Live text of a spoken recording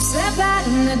bad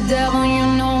and the devil, you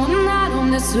know, and I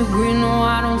don't disagree. No,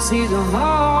 I don't see the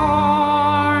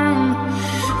harm.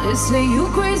 They say you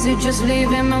crazy, just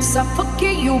leave him and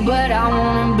suffocate you, but I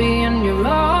wanna be in your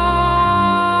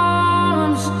arms.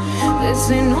 They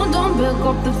say no, don't pick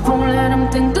up the phone, let him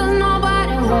think there's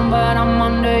nobody home, but I'm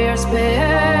under your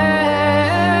spell.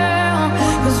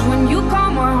 Cause when you call,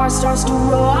 my heart starts to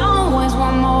roll. I always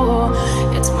want more.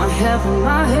 It's my heaven,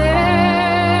 my hell.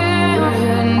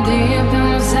 Hidden deep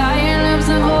inside your lips,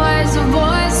 a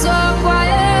voice so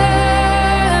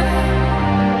quiet,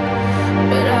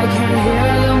 but I can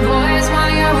hear the voice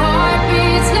while your heart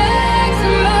beats next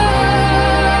to mine.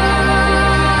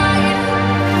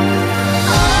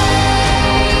 I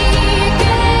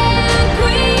can't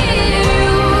quit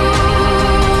you.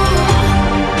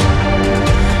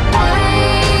 I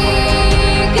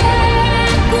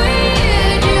can't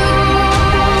quit you.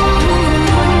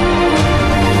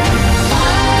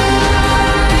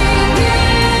 I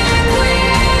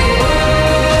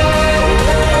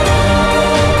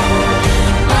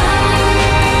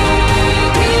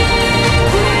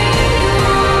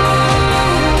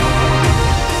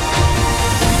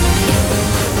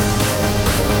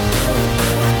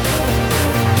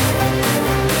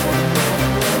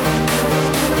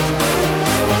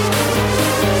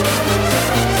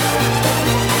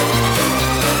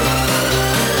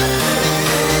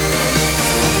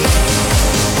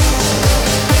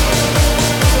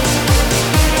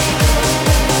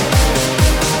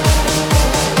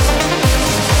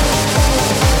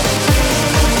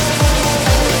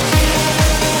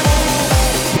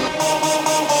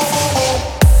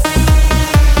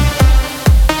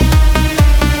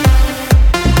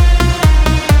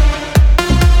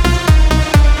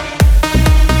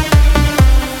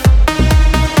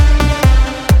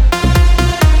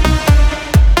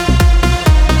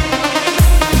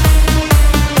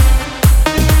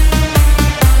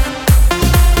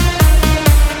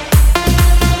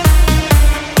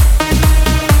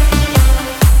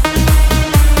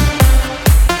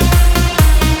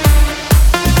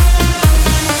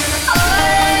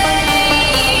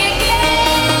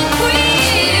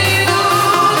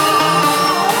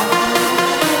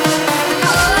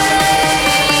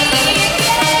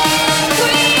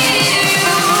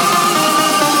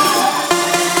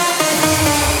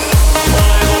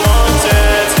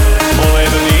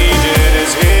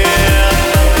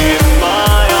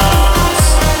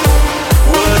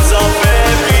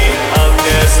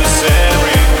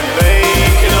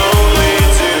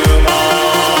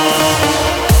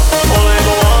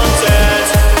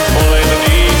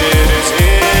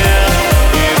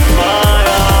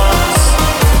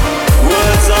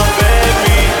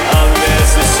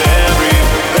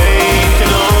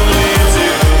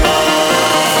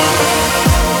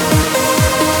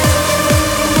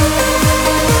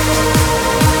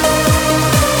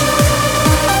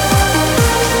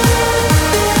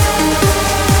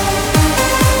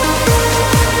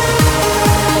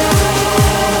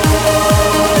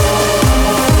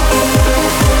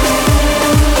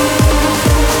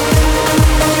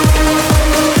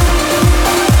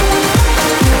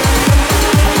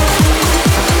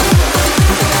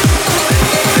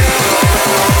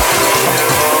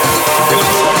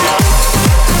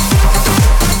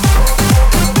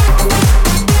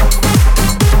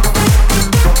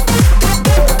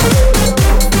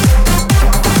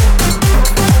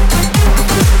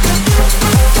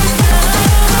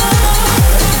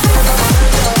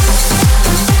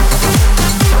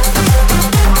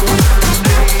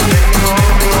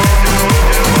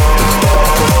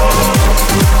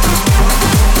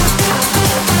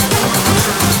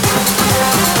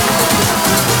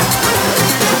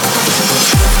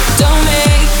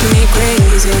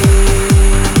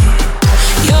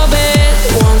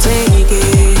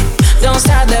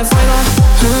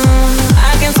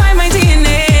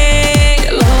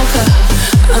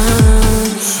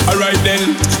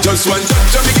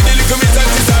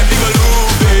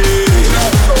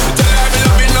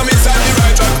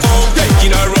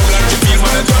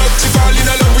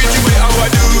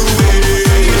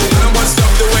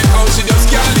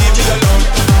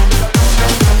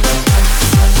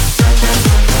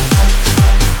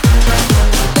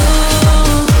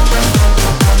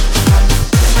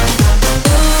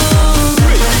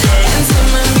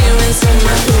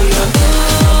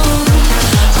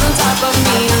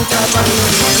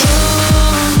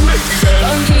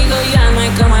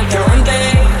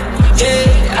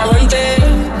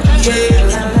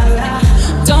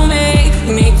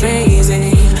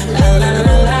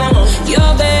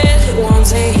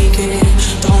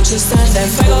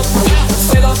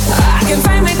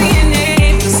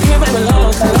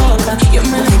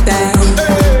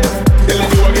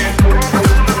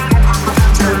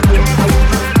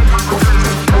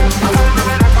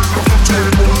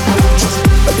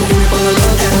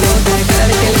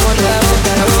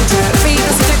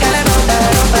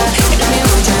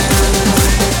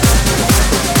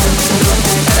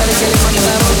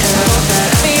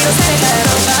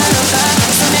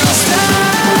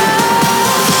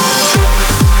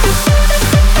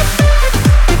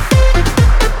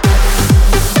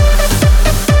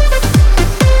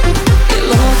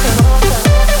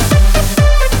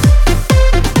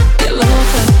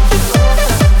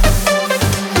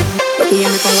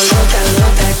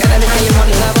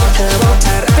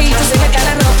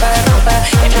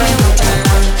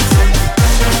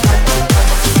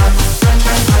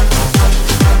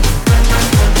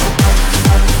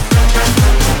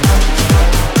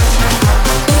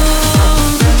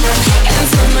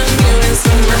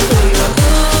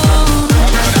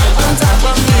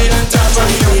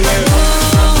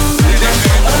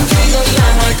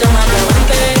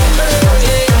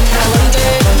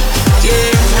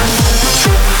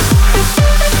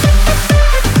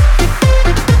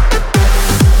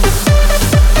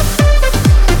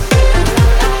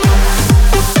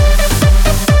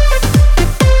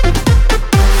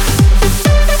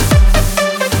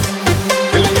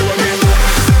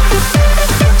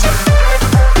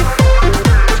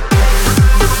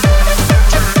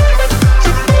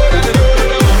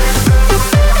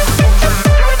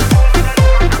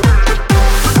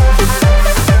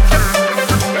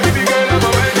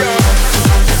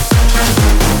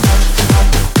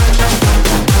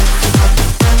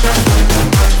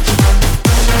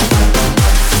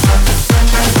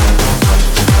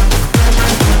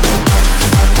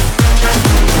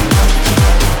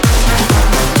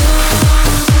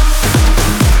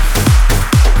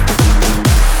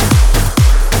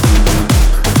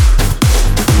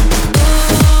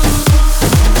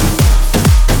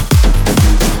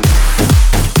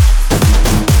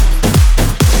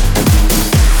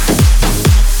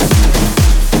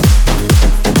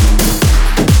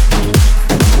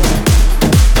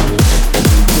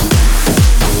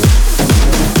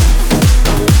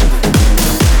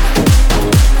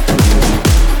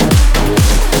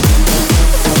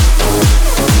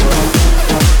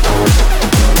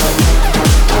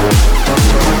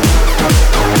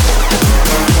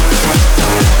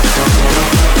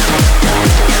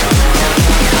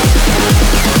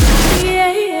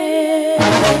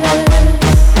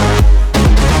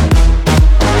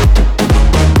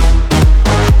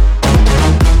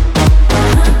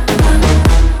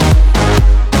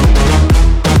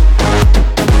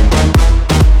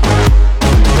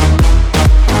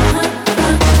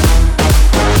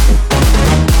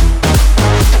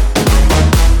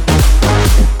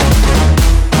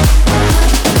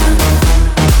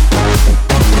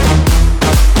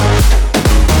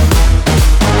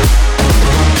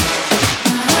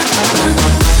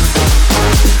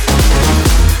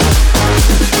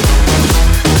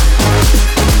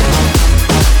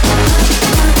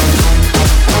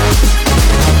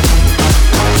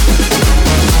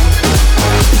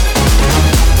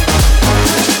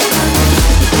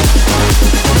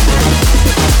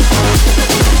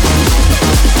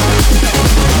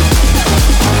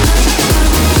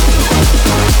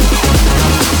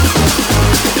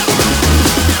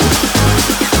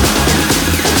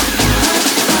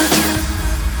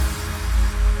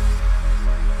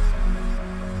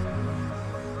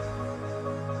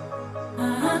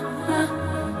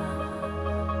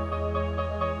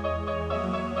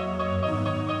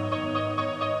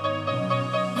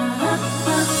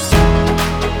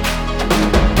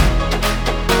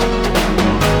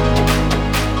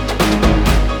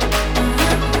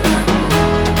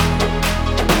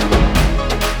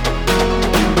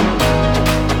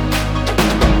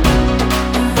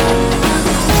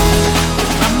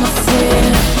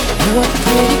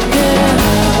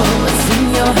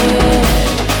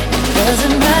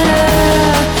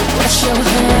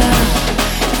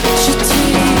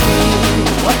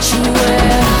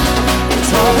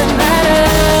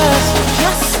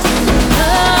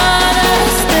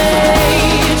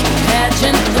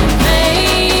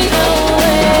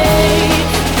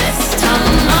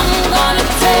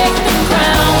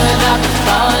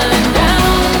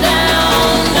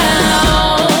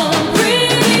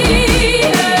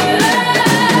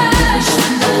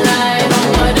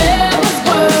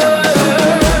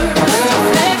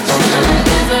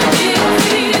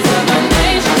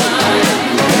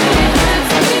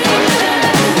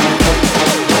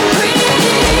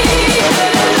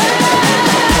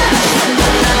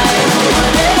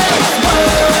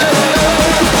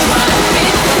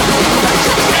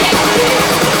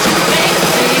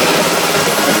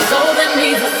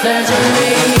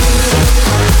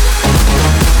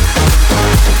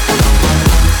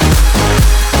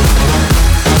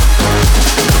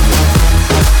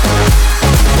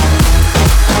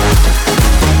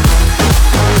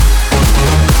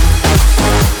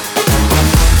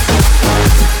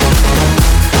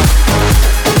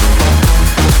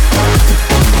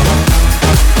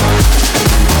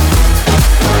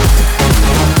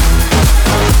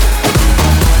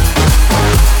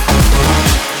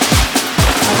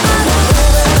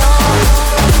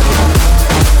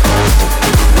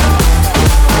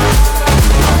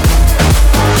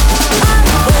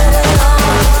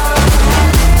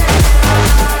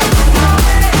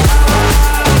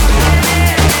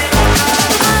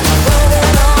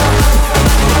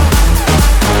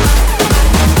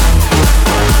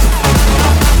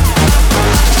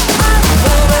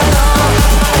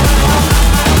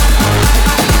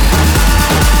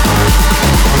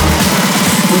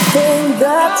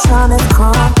time has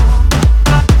come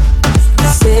to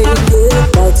say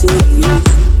goodbye to you.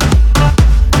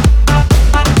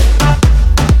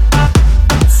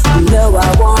 No, I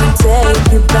won't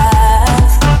take you back.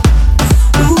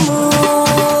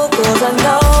 Ooh, 'cause I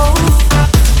know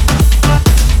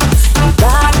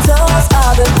like those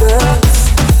other girls,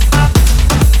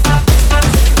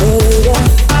 baby.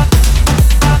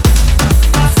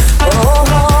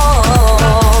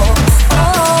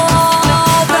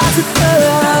 That it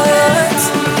hurts.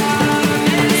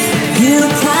 You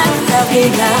can't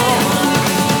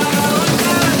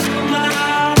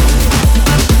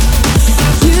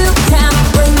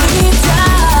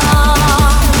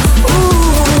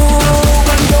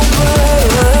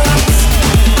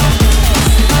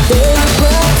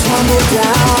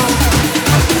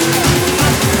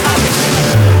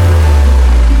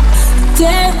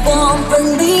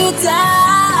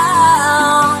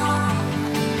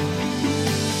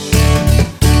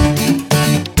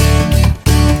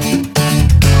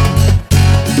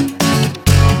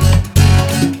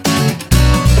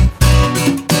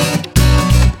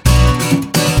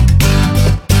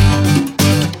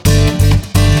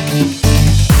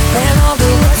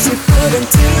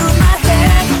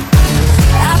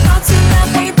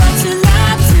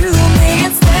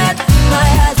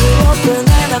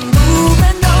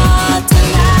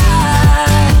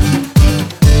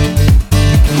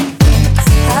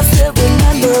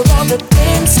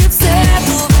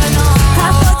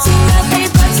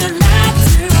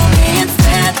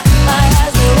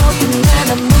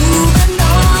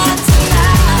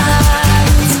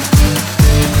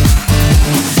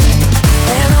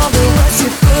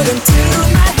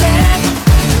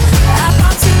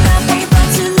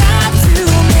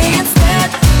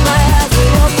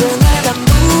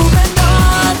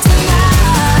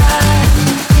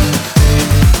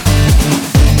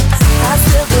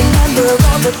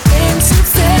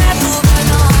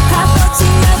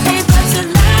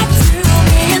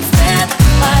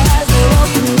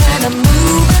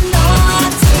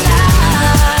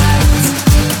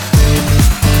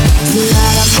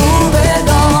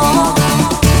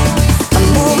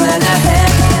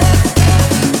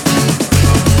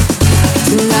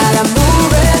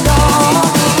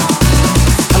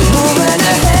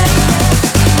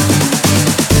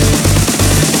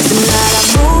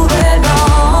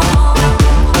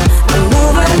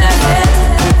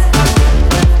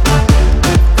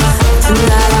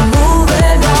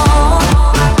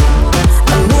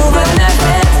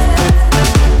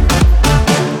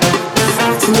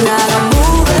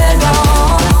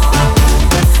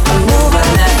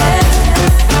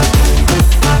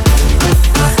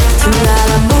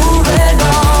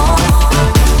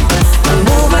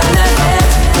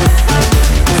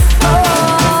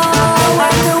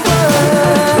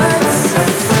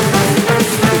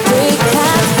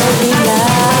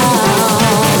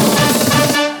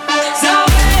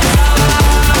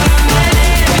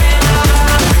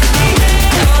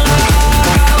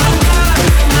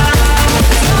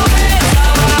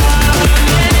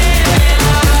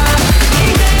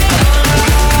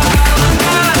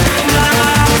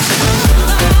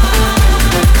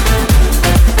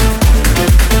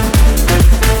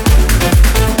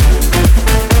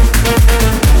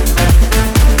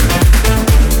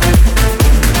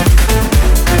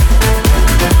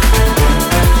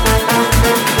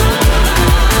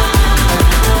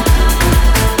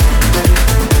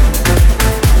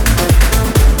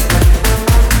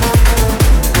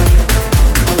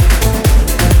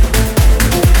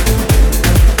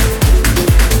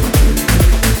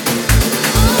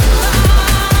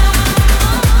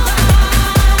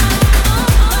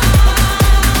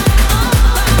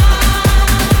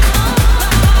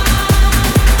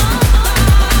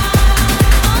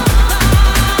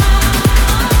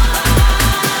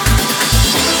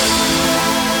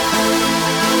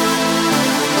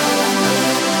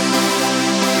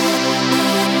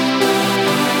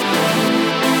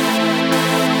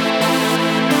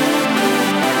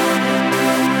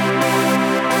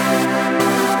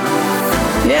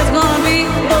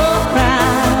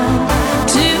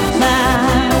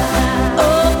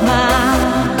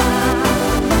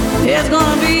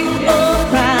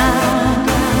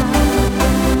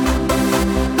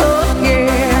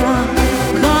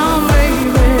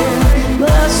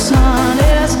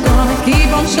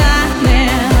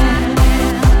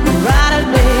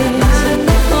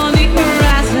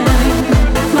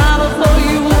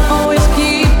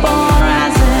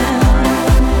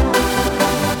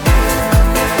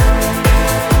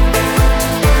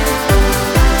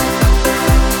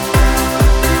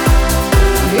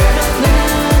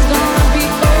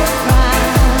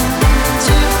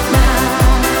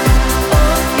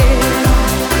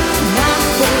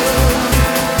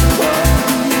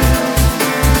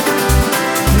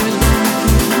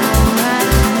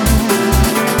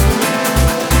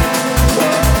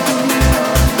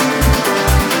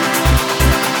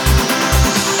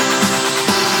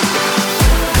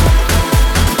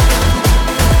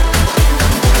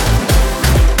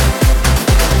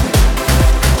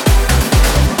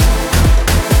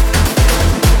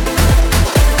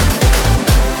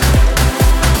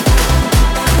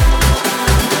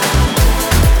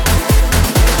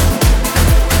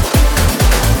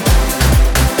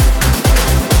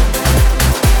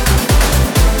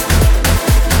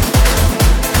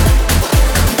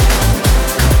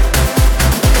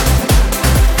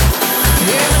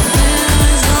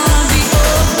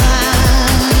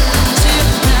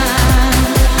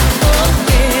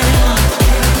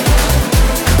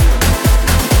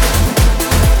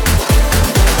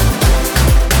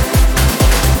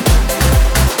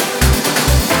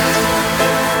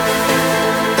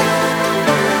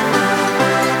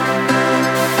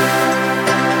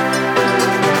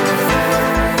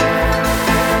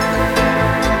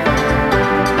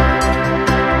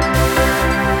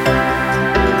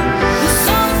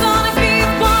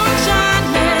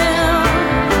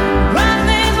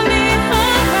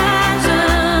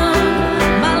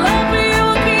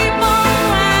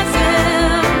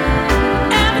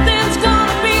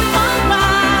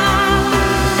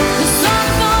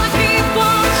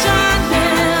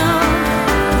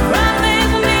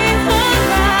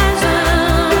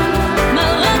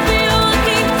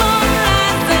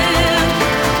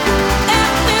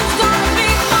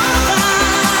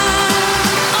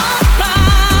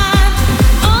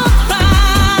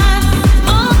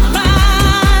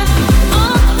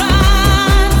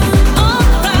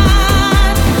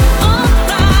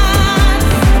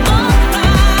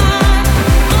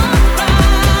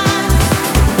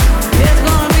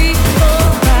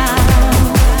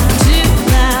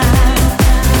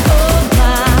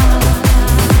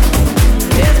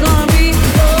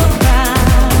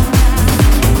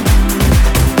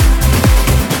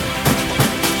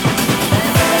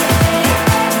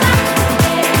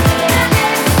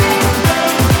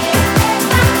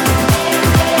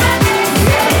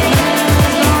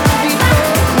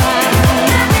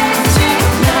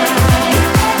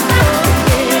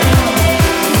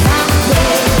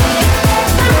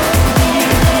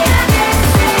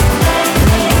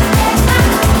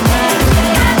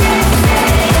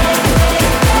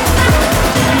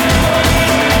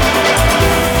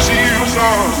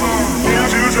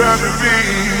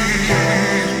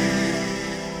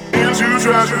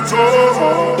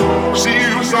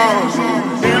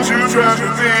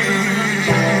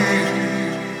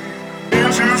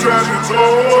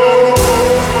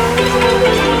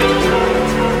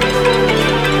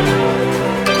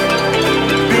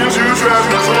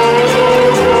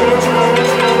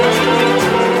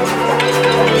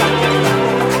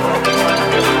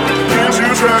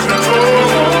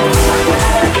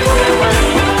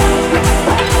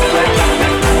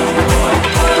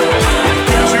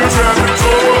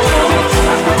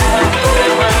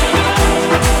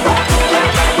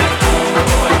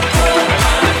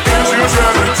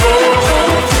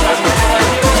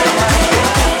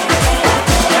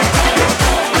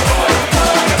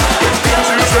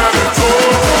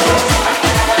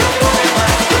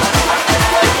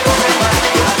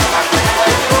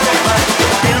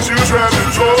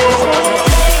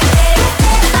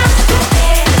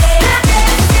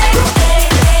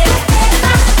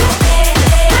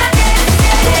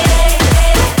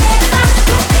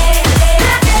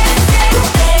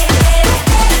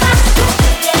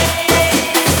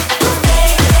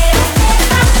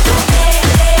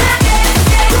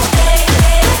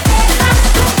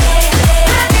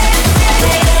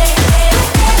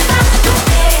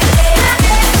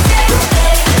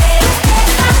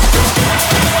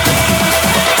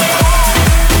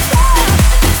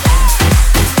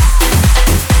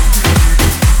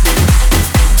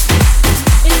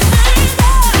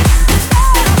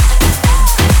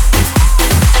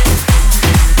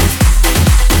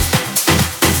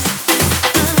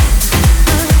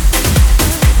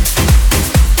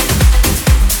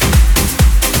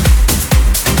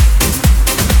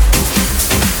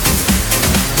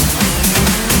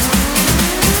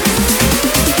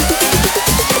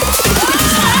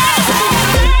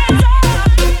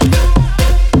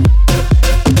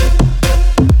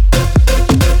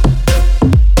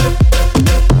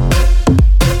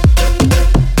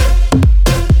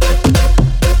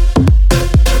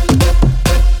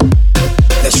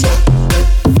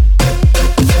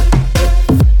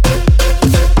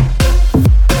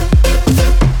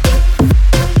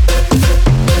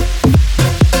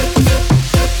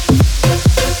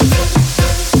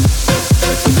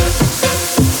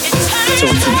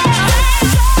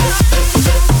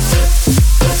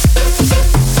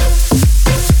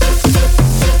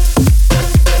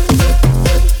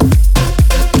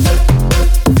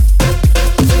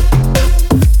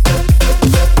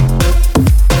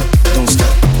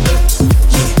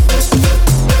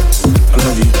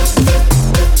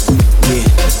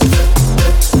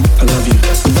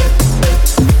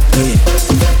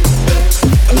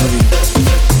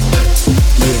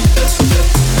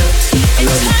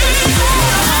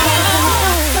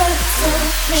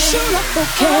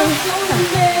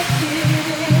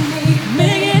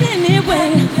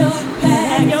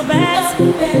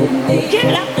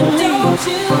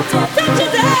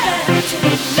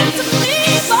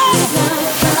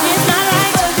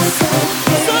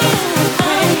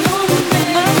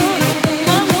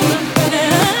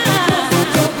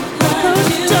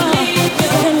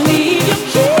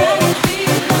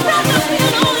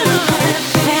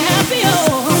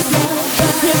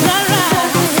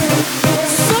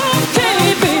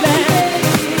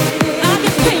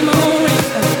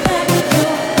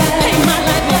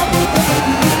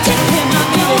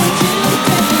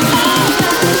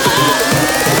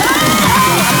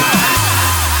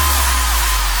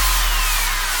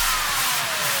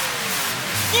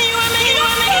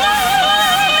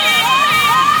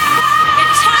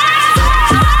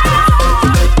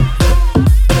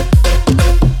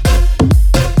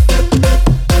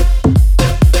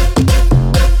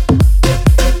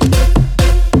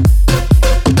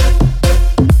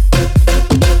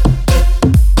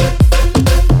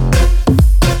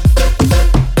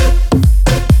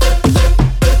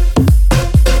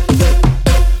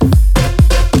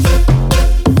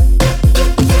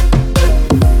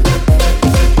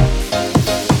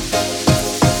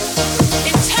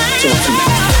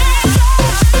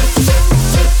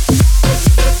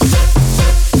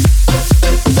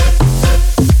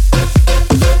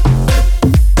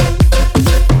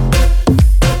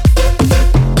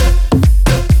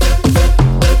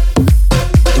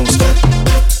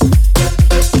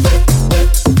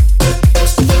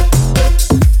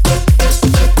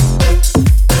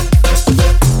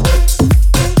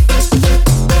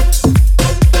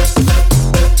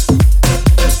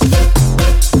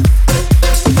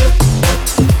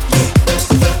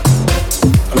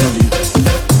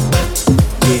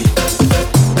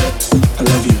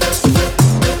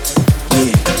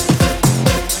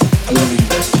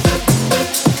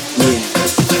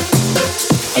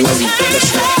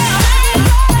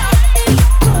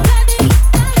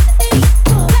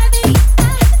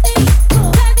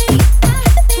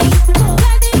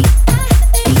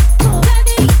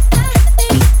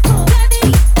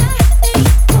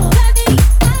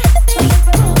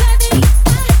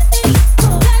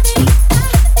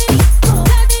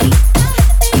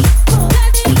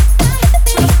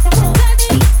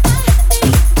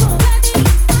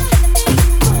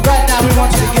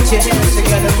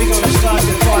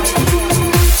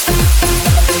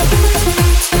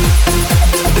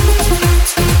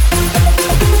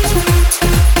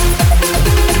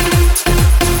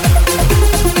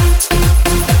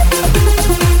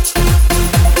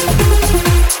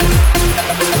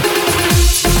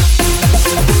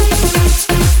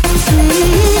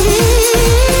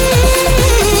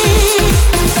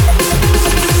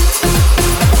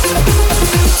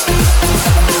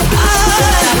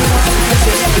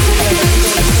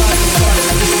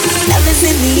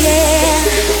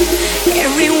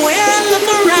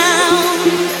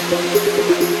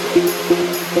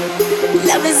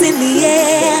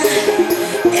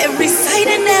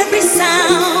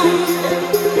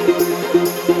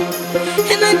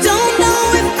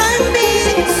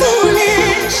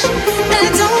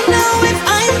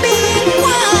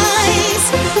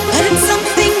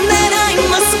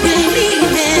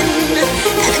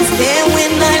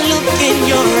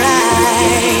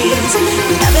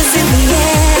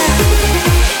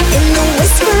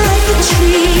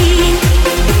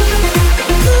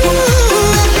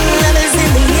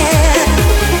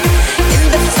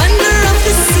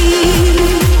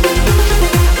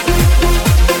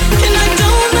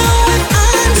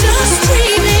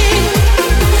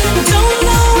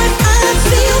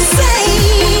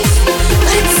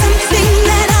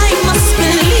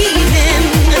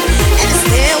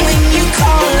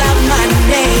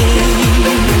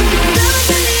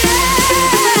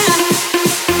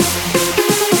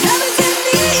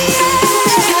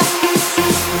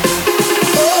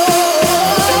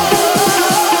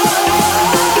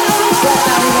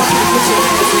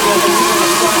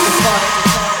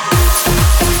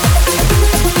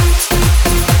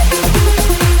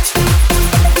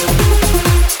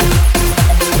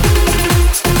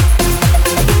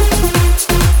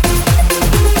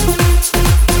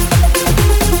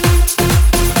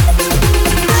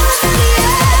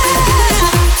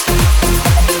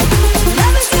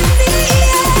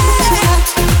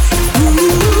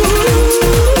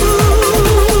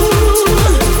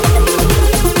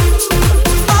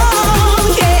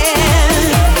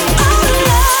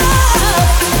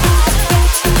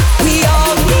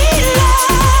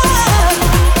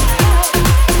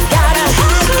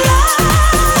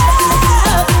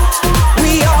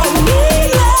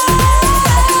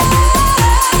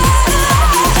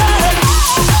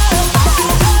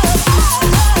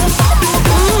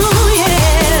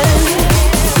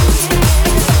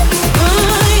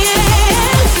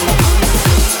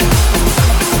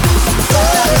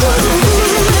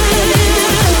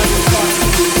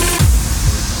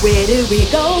we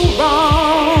go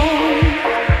wrong?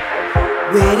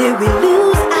 Where did we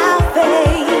lose our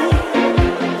faith?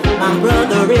 My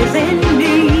brother is in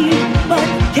need, but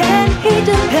can he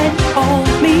depend on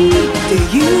me? Do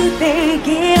you think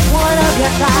if one of you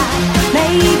tried,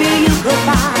 maybe you could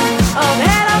find a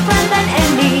better friend than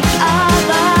any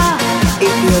other?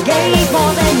 If you gave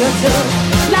more than you took,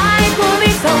 life would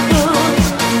be so good.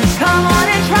 Come on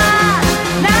and try,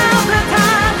 now's the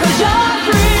time, 'cause you're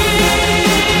free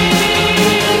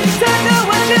to do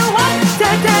what you want to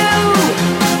do.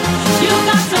 You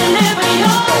got to live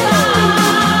your life.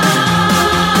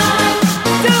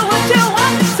 Do what you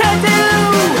want to do.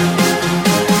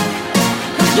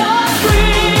 'Cause you're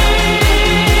free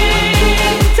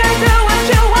to do what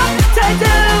you want to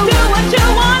do. Do what you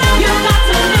wanna do. You got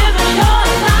to live your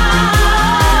life.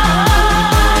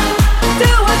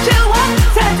 Do what you want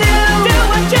to do. Do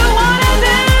what you wanna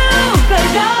do. 'Cause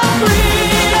you're free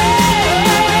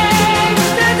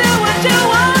to do what you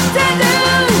want to do.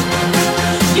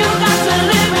 You got to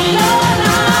live your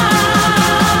life.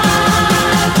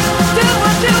 Do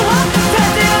what you want to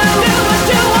do. Do what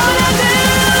you wanna do.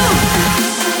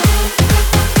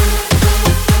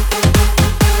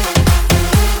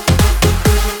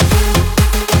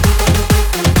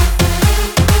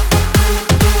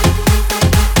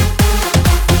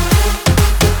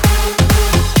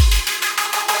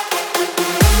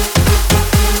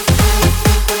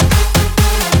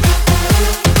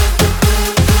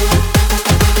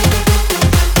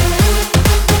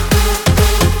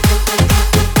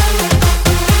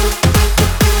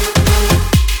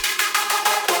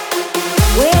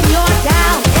 When you're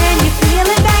down and you're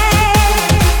feeling bad,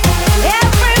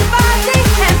 everybody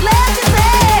has left you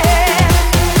sad.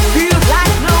 Feels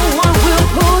like no one will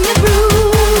pull you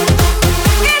through.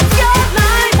 It's your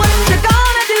life, what you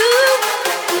gonna do?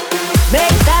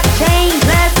 Make that change,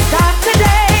 let's start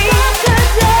today.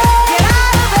 Get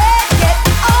out of bed, get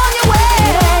on your way.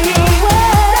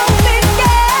 Don't be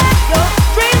scared, your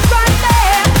dream's right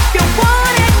there. You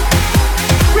want it,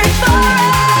 reach for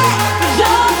it. 'Cause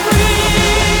you're free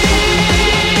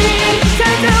to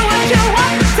do what you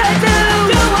want to do.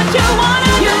 Do what you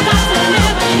wanna do. You got to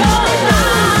live your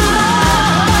life.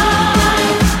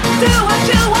 Do what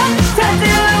you want to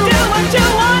do. Do what you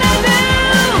wanna do.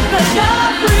 'Cause you're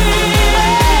free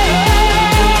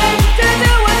to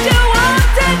do what you want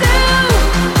to do.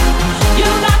 You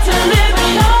got to live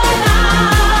your life.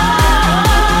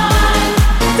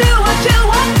 Do what you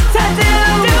want to do.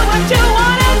 Do what you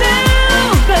wanna do.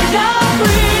 'Cause you're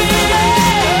free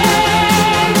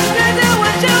to do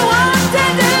what you want to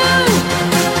do.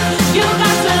 You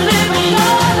got to live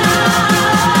your life.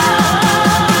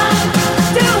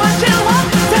 Do what you want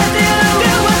to do.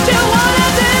 Do what you wanna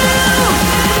do.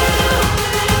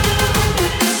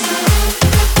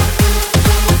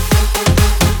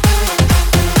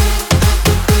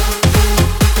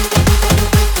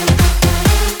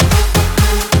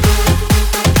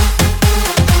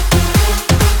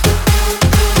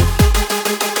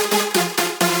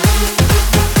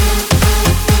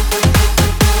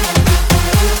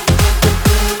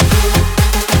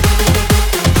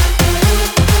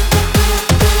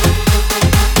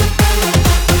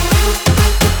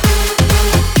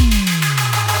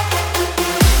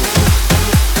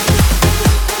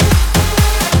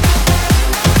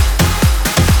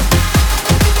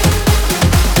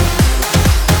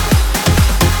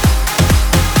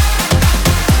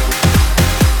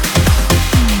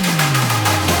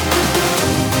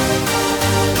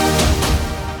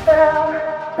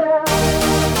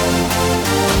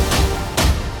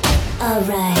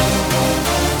 Alright,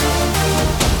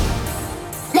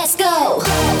 let's go.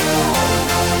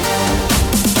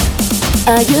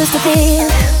 I used to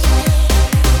think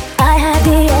I had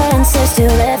the answers to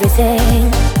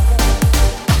everything,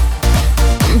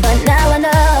 but now I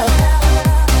know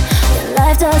that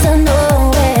life doesn't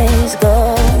always go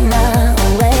my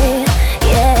way.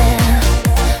 Yeah,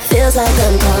 feels like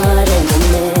I'm caught in the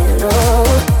middle.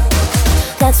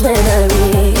 That's when I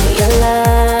realize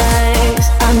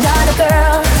I'm not a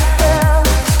girl,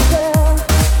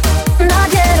 not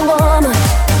yet a woman.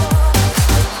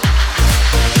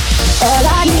 All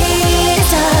I need is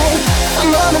time, a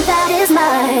moment that is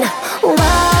mine.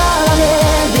 While I'm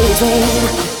in between,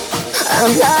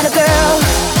 I'm not a girl.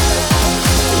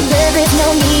 There is no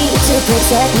need to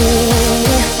protect me.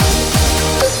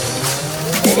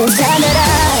 It's time that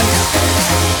I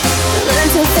learn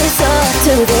to face up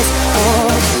to this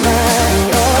on my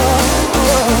own.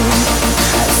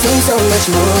 I've seen so much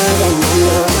more than you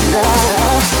know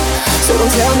now, so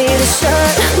don't tell me to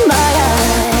shut my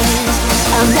eyes.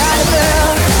 I'm not a girl,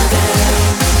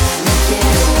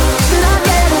 not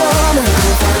yet a woman.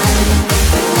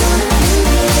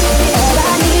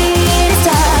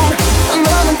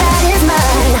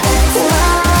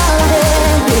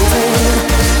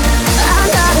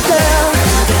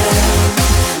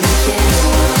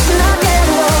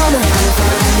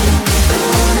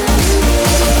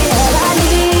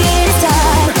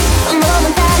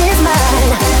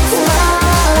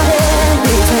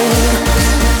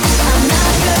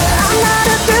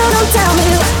 tell me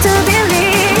what to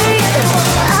believe.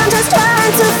 I'm just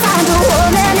trying to find the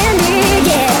woman in me,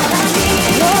 yeah.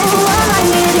 No, all I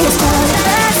need is one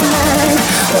that's mine.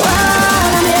 What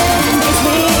I'm in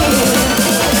between.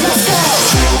 Let's go.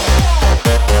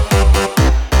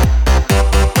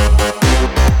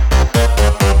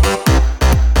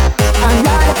 I'm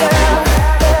not a girl.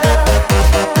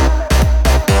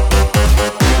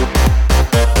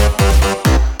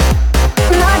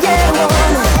 Not yet a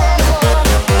woman.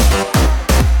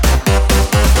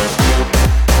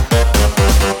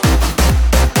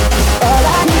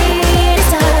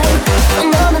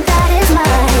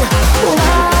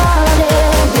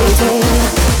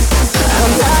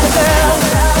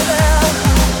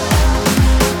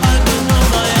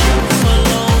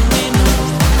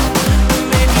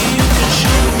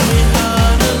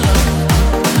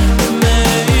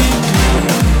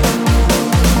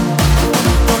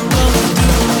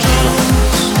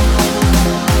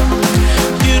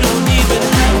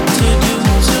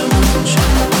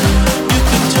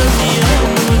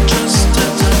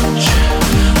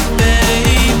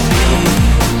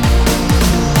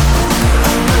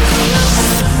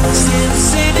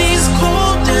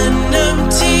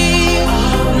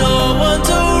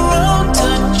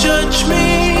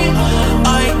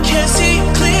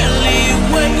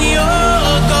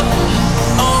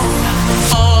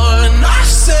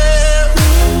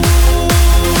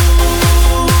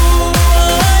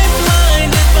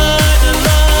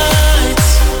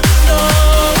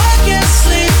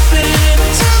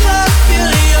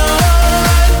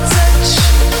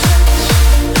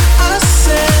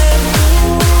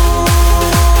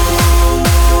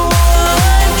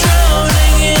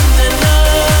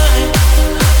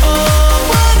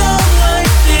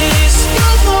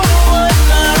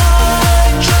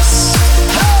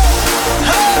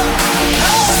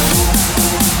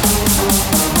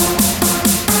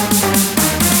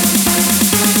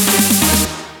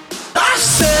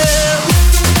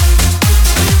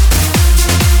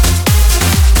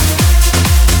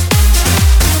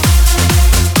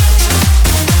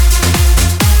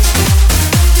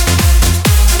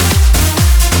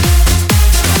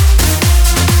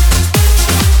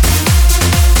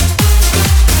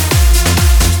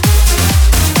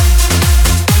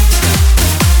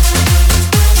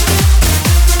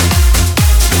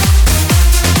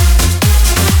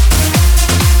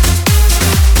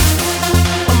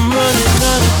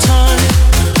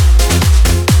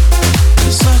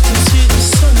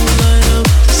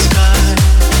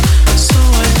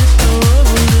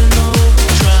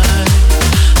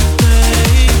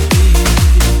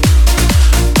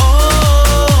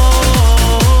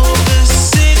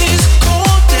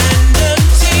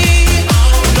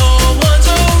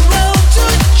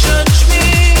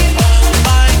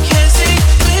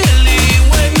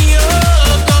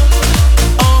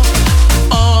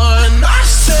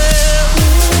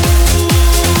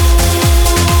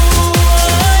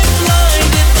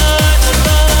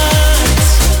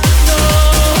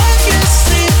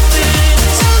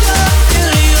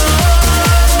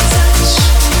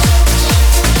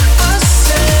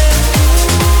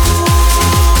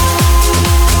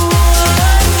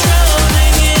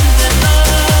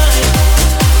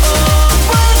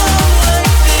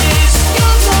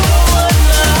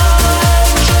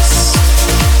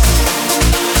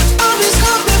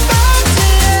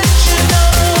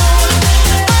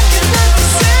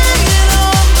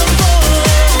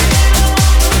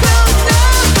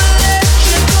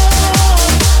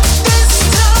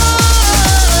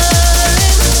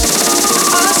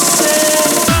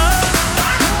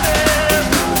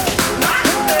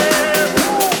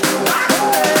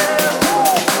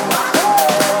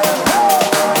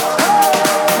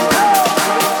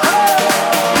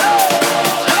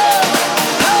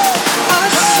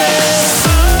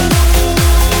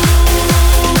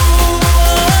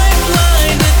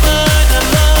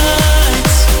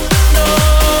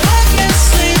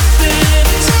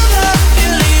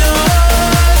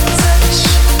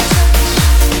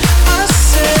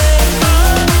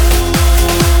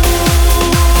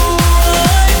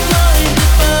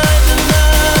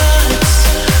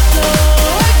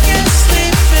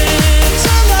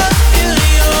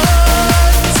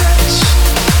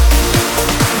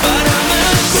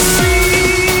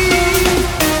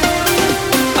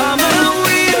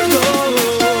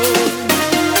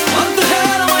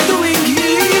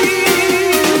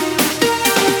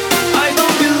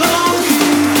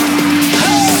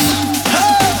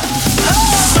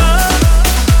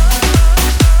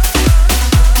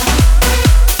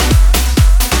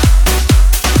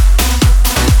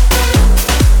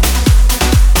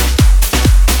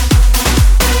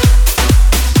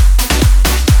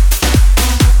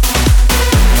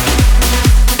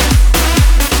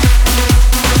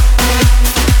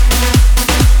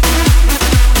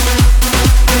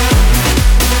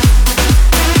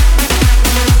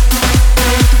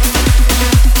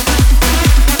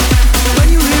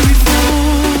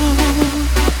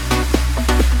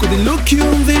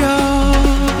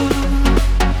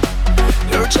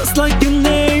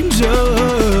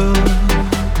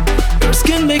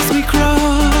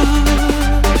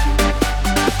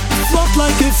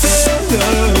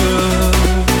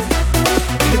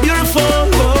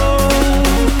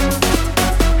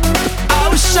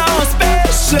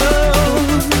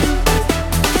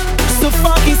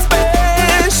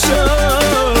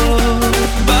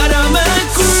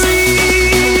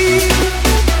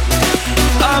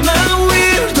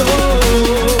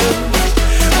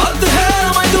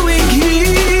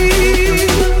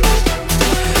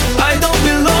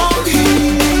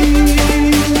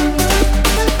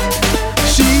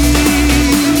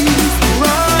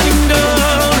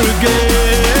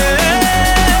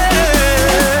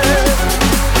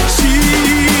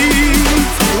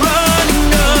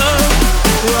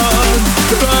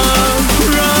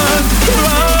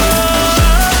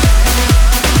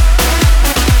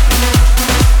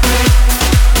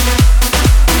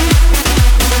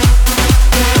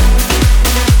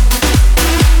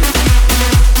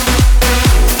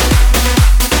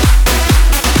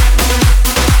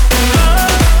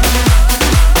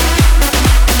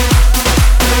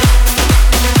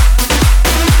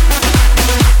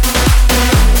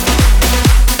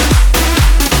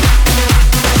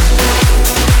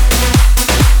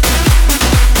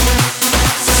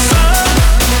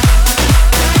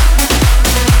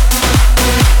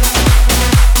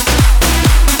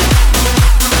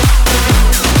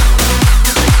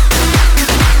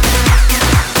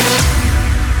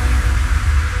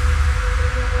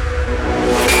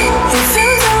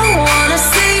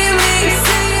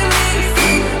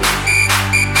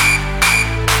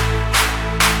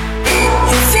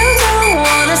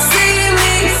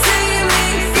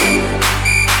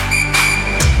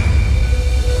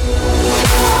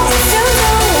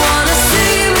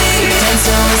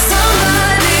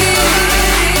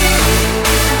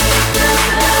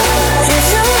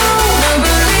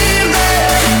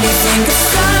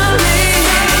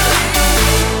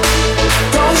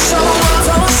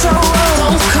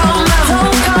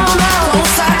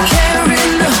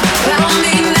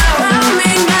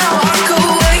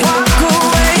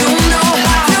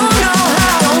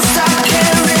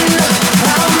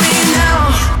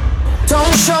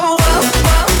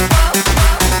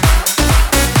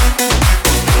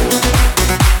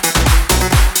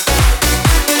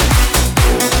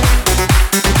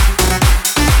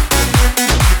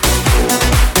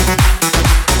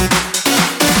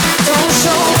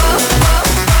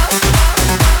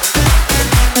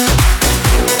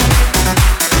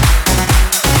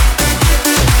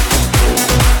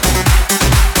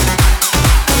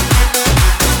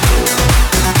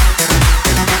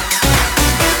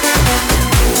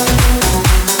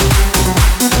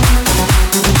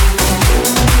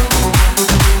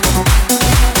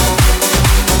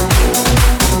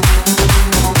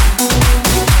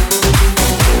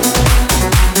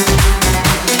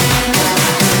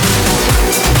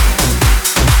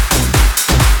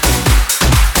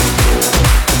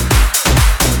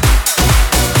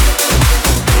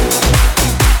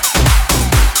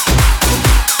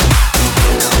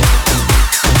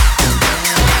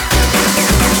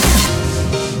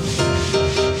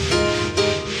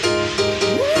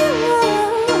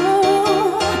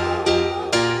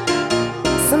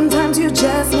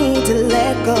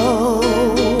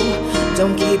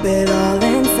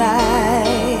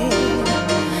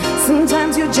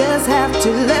 enough to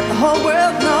let the whole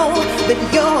world know that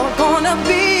you're gonna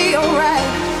be alright.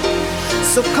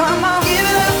 So come on, give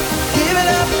it up,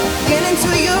 get into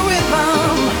your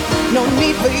rhythm. No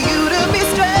need for you to be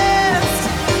stressed.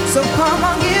 So come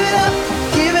on,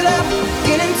 give it up,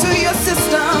 get into your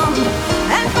system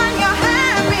and find your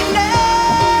happiness.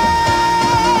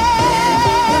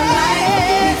 Your life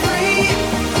be free.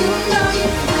 You know you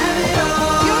can have it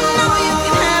all. You know you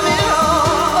can have it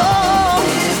all.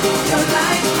 Live your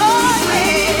life, oh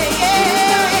yeah,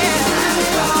 yeah. You can have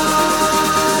it all,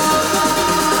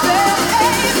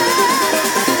 baby.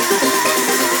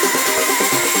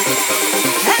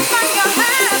 And find your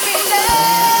happiness.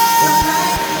 Your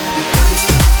life be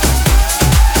free.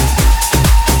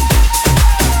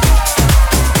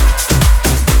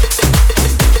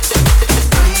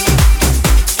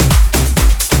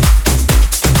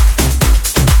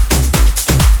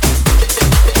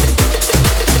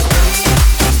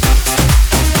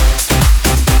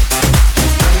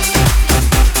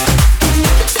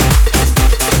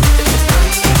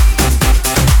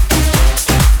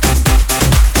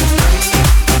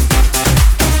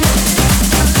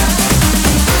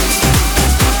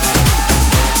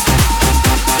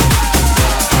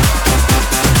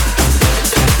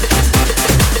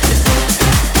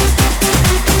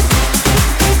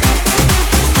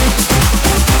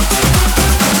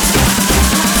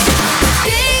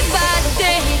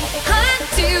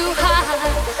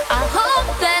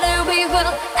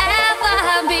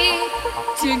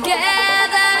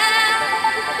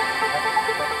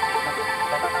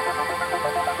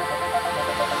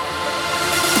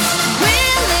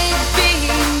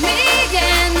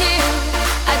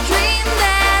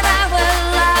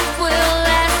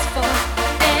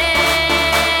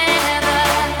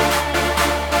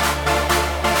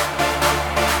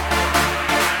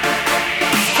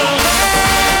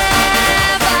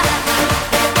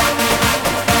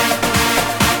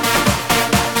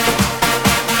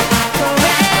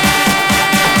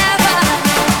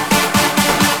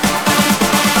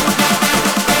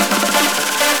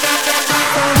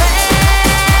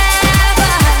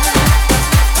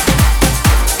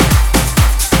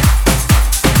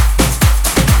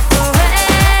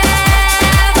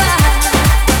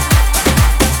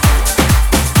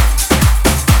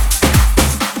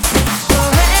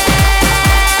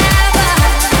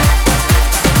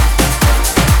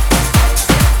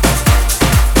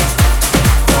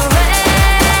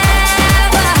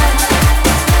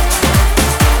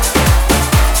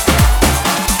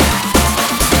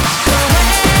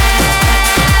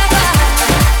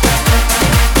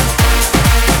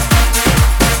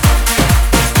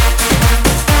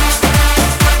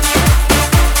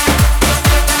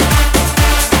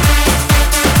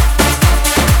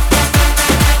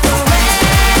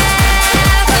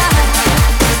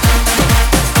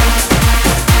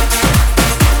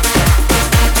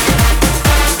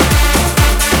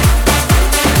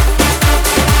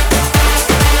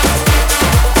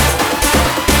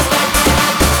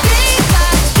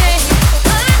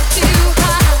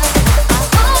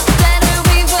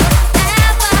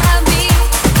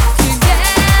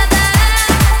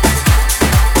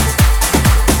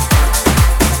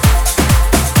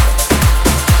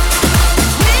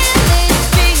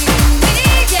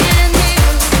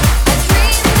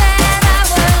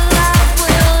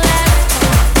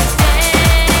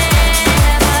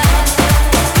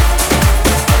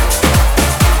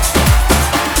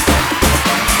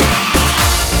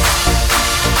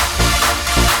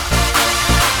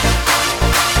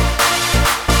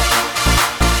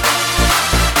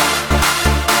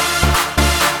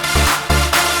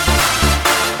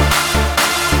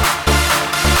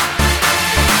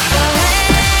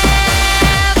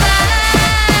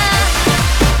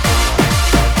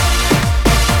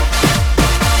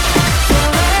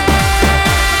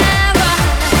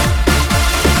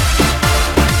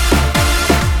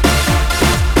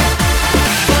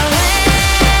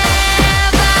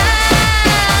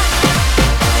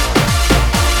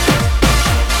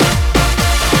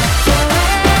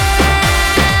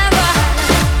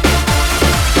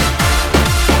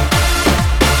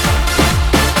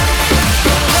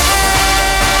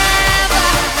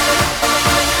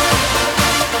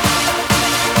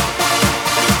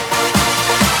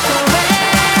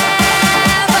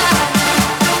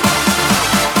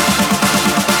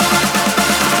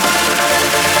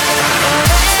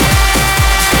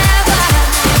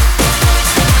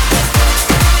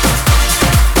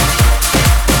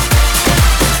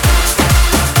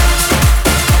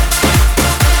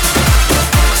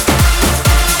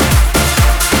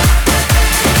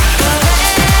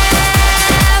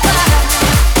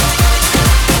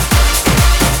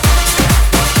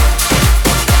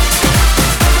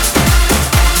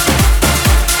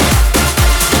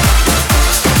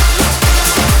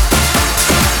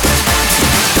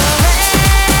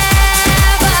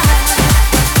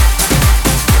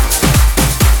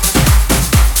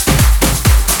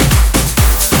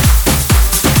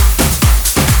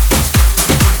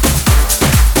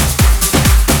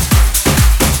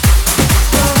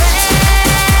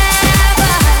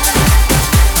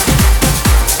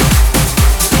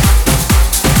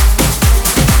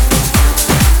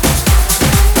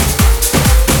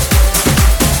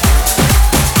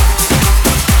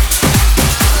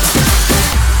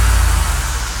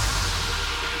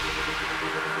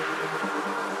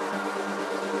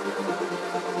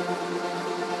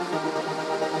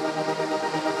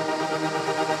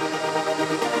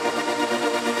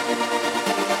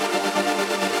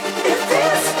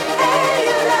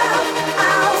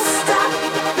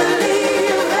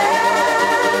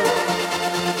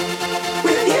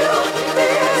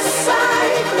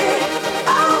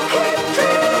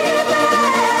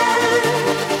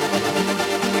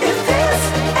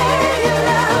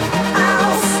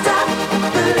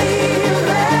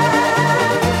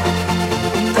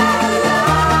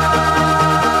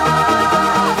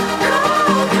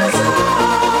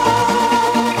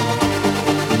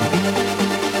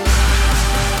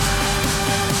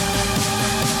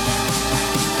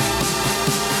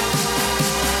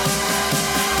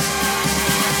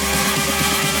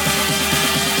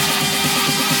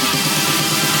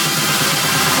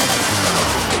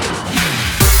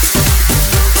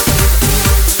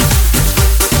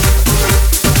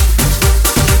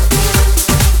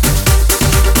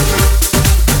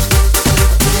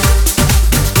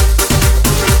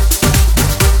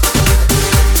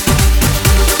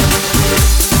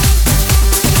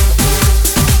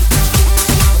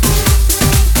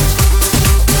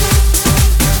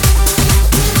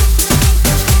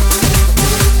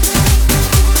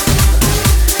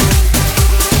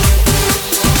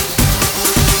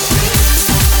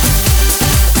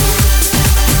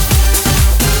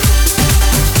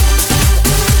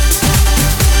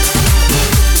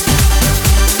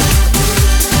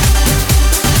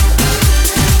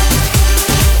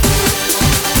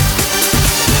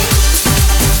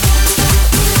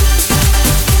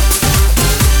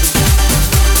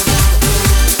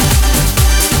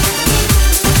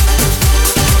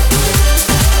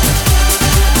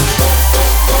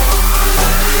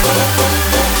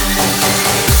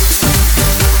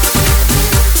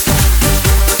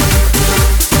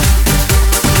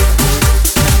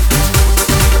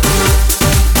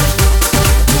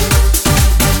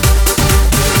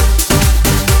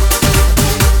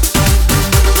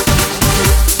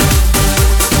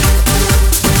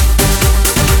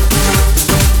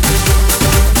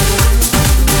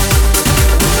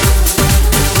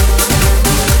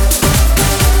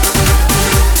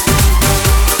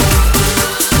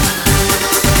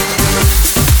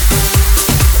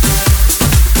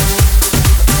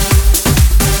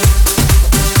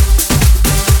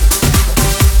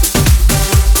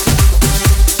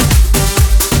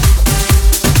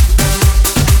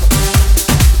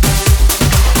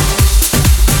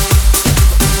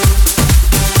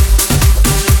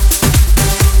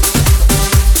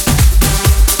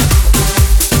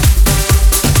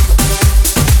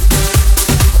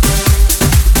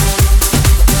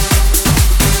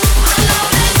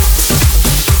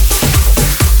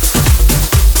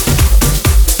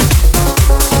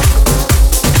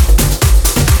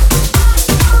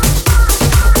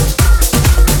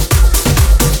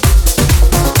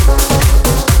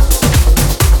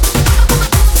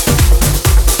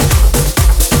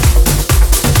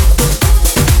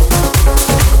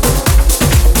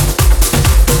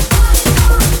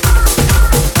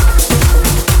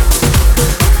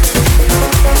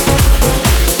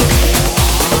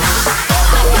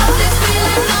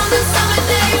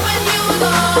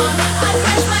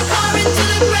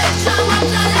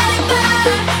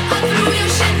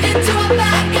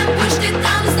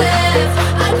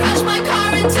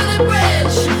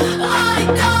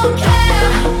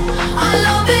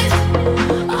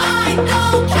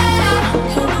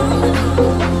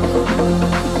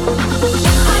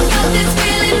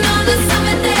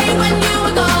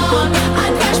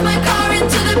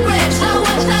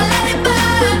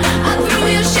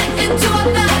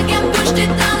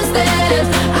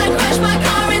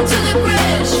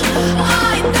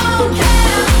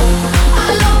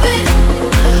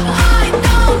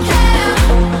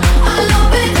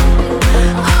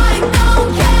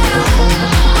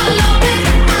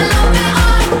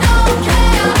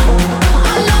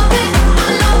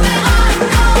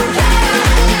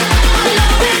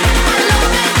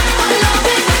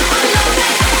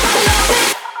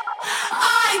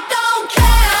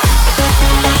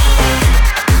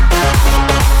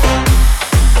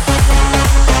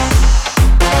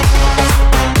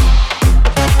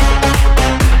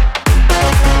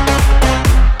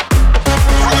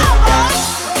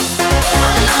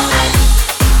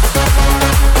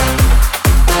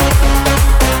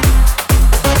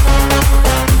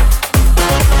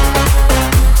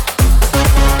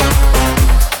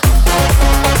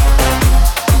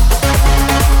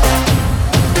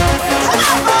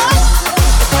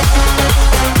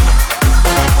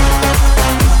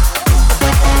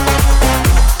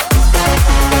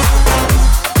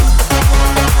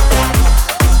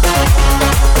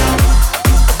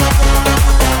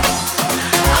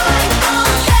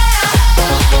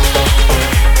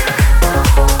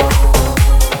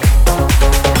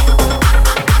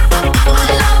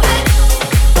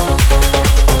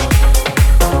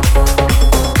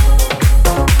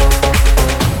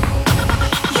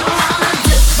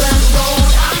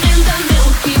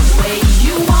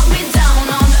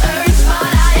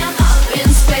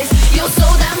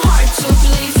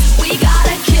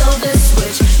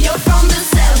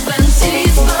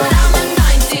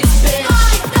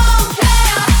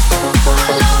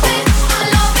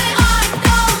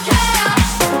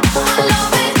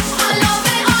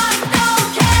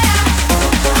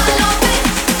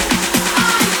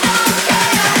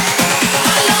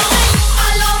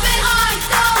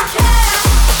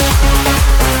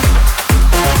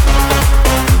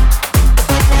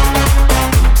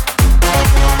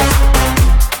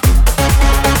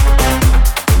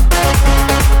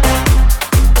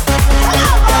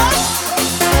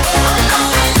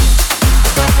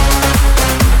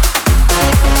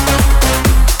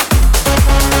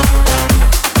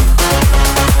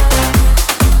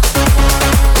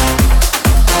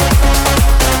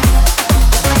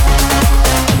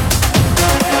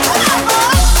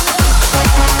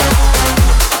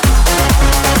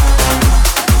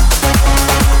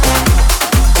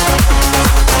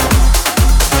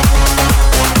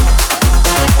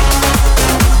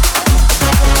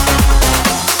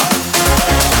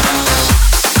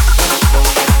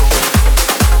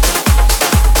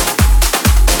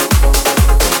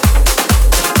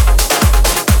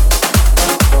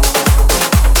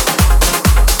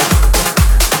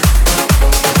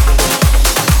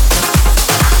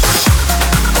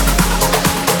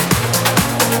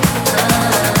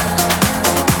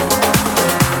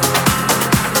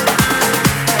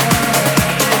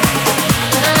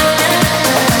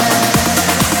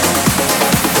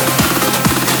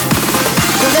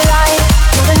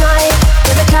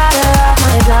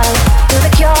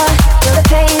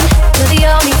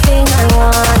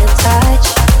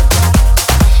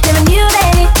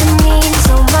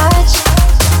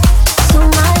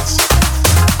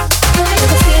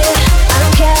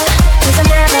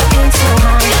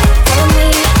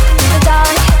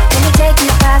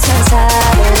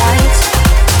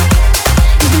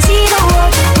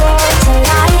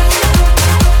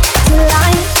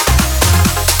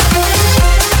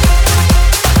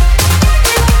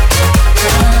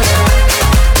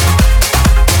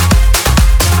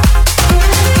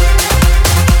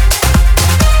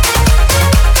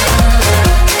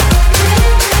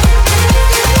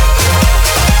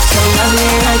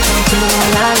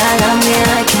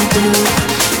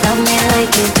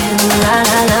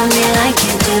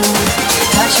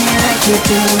 you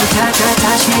do.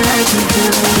 Touch me like you do.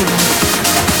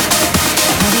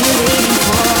 What are you waiting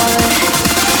for?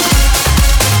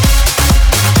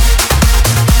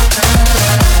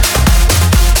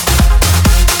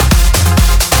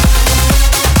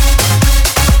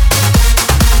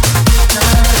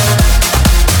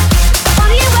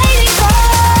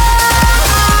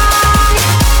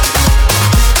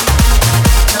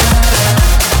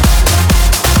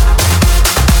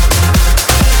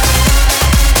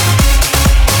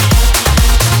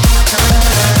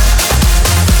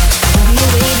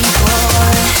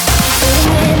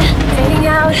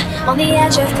 On the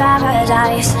edge of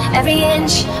paradise, every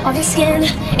inch of your skin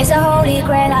is a holy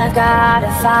grail I've gotta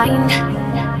find.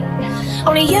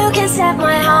 Only you can set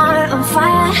my heart on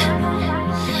fire,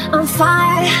 on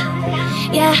fire.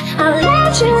 Yeah, I'll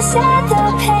let you set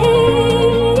the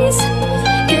pace,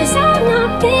 'cause I'm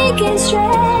not thinking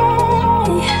straight.